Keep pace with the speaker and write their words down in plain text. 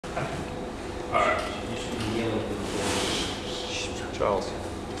Charles.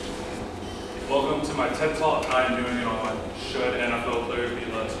 Welcome to my TED Talk. I am doing it on should NFL players be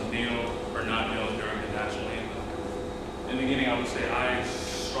allowed to kneel or not kneel during the national anthem. In the beginning, I would say I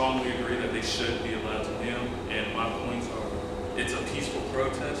strongly agree that they should be allowed to kneel, and my points are it's a peaceful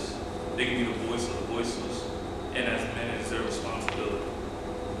protest. They can be the voice of the voiceless, and as men, it's their responsibility.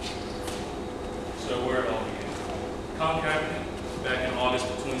 So where it all began. Colin Kaepernick, back in August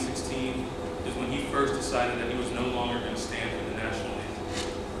of 2016, is when he first decided that he was no longer going to stand for the national anthem.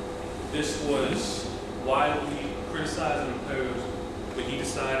 This was widely criticized and opposed, but he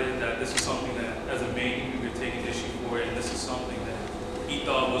decided that this is something that, as a man, he could take an issue for it, and this is something that he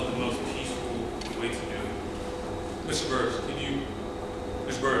thought was the most peaceful way to do it. Mr. Burris,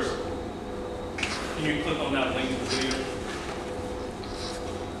 can you click on that link to the video?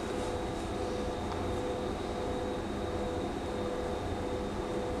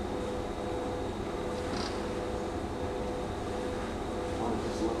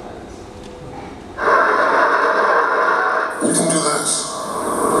 You can do this.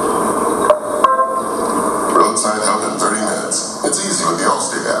 Roadside help in 30 minutes. It's easy with the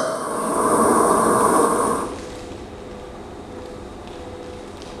Allstate app.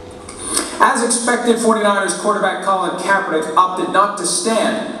 As expected, 49ers quarterback Colin Kaepernick opted not to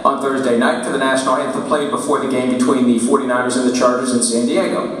stand on Thursday night for the national anthem played before the game between the 49ers and the Chargers in San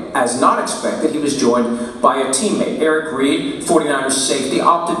Diego. As not expected, he was joined by a teammate. Eric Reed, 49ers safety,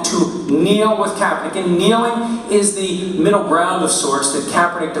 opted to kneel with Kaepernick. And kneeling is the middle ground of sorts that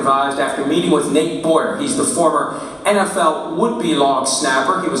Kaepernick devised after meeting with Nate Boyer. He's the former NFL would-be long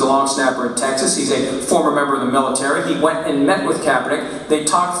snapper. He was a long snapper in Texas. He's a former member of the military. He went and met with Kaepernick. They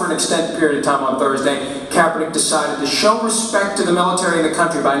talked for an extended period of time on Thursday. Kaepernick decided to show respect to the military and the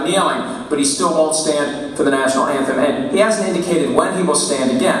country by kneeling, but he still won't stand for the national anthem. And he hasn't indicated when he will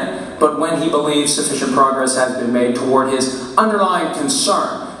stand again, but when he believes sufficient progress has been made toward his underlying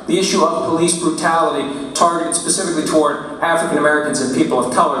concern. The issue of police brutality targeted specifically toward African Americans and people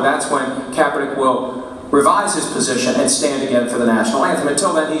of color. That's when Kaepernick will revise his position and stand again for the national anthem.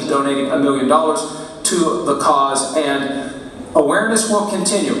 Until then, he's donating $1 million to the cause, and awareness will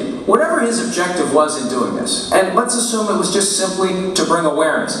continue. Whatever his objective was in doing this, and let's assume it was just simply to bring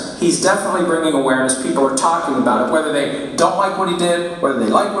awareness. He's definitely bringing awareness. People are talking about it, whether they don't like what he did, whether they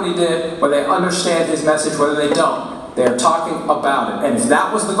like what he did, whether they understand his message, whether they don't. They are talking about it. And if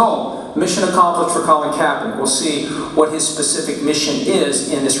that was the goal, mission accomplished for Colin Kaepernick. We'll see what his specific mission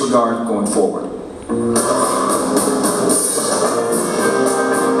is in this regard going forward.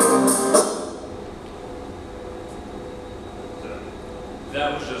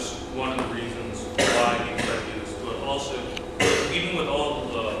 That was just one of the reasons why he decided to do this. But also, even with all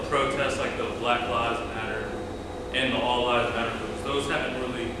the protests like the Black Lives Matter and the All Lives Matter movements, those haven't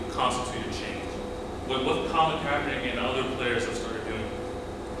really constituted change. What Colin Kaepernick and other players have started doing,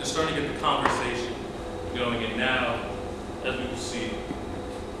 they're starting to get the conversation going, and now, as we will see,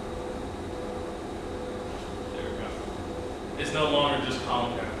 there we go. It's no longer just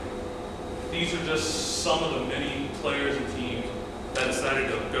Colin Kaepernick. These are just some of the many players and teams that decided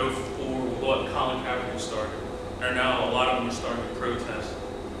to go for what Colin Kaepernick started. And now a lot of them are starting to protest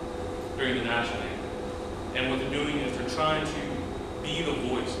during the national anthem. And what they're doing is they're trying to be the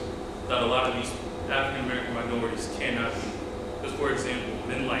voice that a lot of these African American minorities cannot be. Because, for example,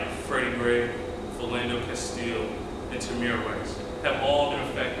 men like Freddie Gray, Philando Castile, and Tamir Rice have all been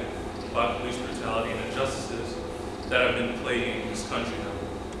affected by police brutality and injustices that have been plaguing this country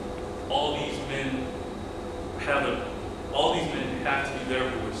now. All these men have to be their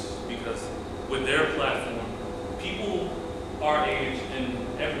voice, because with their platform, people our age and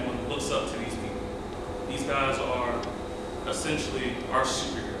everyone looks up to these people. These guys are essentially our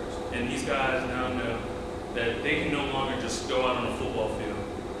superheroes, and these guys now know that they can no longer just go out on a football field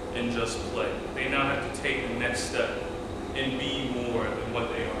and just play. They now have to take the next step and be more than what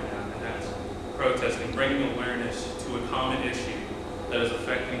they are now, and that's protesting, bringing awareness to a common issue that is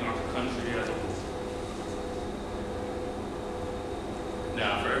affecting our country as a whole.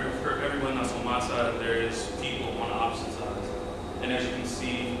 Now, for everyone that's on my side, there is people on the opposite side. And as you can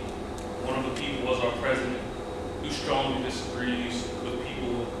see, one of the people was our president, who strongly disagrees with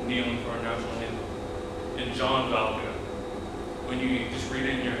people kneeling for our national anthem. And John Valga, when you just read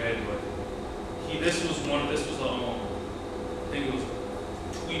it in your head, but this was I think it was a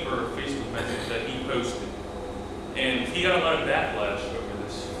tweet or a Facebook message that he posted. And he got a lot of backlash over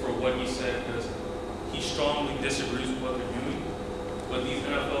this for what he said, because he strongly disagrees with what they're doing. But these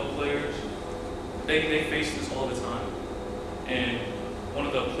NFL players, they face this all the time. And one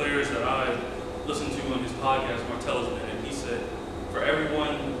of the players that I listened to on his podcast, Martellus Bennett, he said, for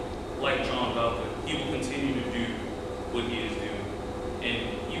everyone like John Valka, he will continue to do what he is doing.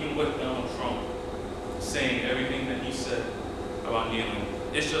 kneeling.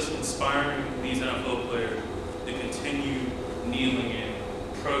 It's just inspiring these NFL players to continue kneeling and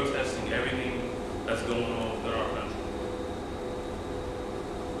protesting everything that's going on within our country.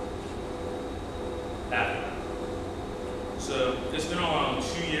 After. So it's been around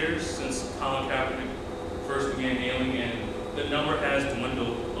 2 years since Colin Kaepernick first began kneeling, and the number has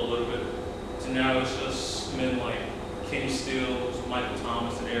dwindled a little bit. So now it's just men like Kenny Stills, Michael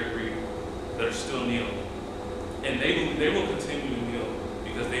Thomas, and Eric Reed that are still kneeling. And they will continue to kneel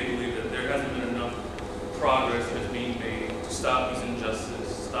because they believe that there hasn't been enough progress that's being made to stop these injustices,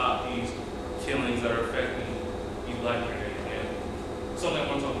 stop these killings that are affecting these black men. And something I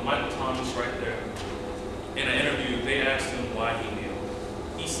want to talk about, Michael Thomas right there. In an interview, they asked him why he kneeled.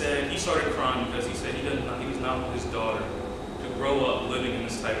 He said he started crying because he said he does not want his daughter to grow up living in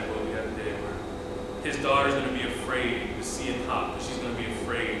this type of world we have today, where his daughter's going to be afraid to see a cop, and she's going to be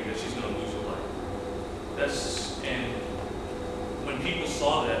afraid that she's going to lose her life. And when people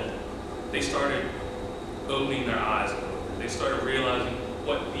saw that, they started opening their eyes. They started realizing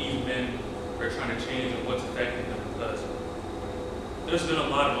what these men are trying to change and what's affecting them, because there's been a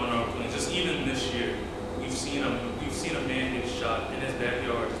lot of unarmed killings. Just even this year, we've seen a man get shot in his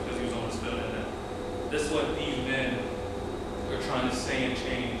backyard just because he was on his phone. And this is what these men are trying to say and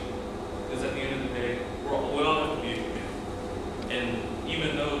change. Because at the end of the day, we all have to be a community. And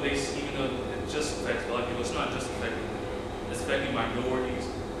even though it just affects black people, it's not just affecting them. It's affecting minorities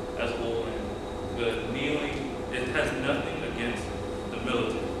as a whole. And the kneeling, it has nothing against the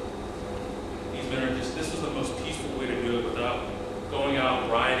military. These men are just, this was the most peaceful way to do it without going out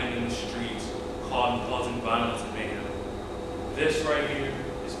rioting in the streets, causing violence and mayhem. This right here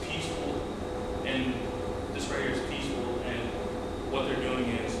is peaceful, and what they're doing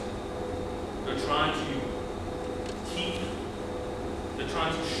is they're trying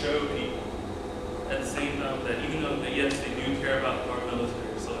to show people at the same time that even though yes, they do care about our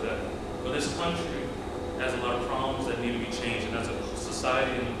military and stuff like that, but this country has a lot of problems that need to be changed, and as a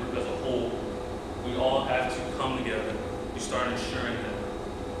society and a group as a whole, we all have to come together to start ensuring that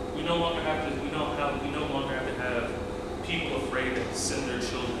we no longer have to have people afraid to send their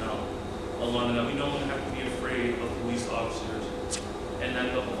children out alone, that we no longer have to be afraid of police officers, and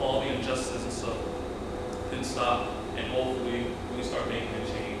that all the injustices and stuff can stop, and hopefully we can start making a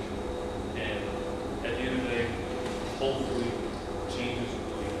change. And at the end of the day, hopefully change is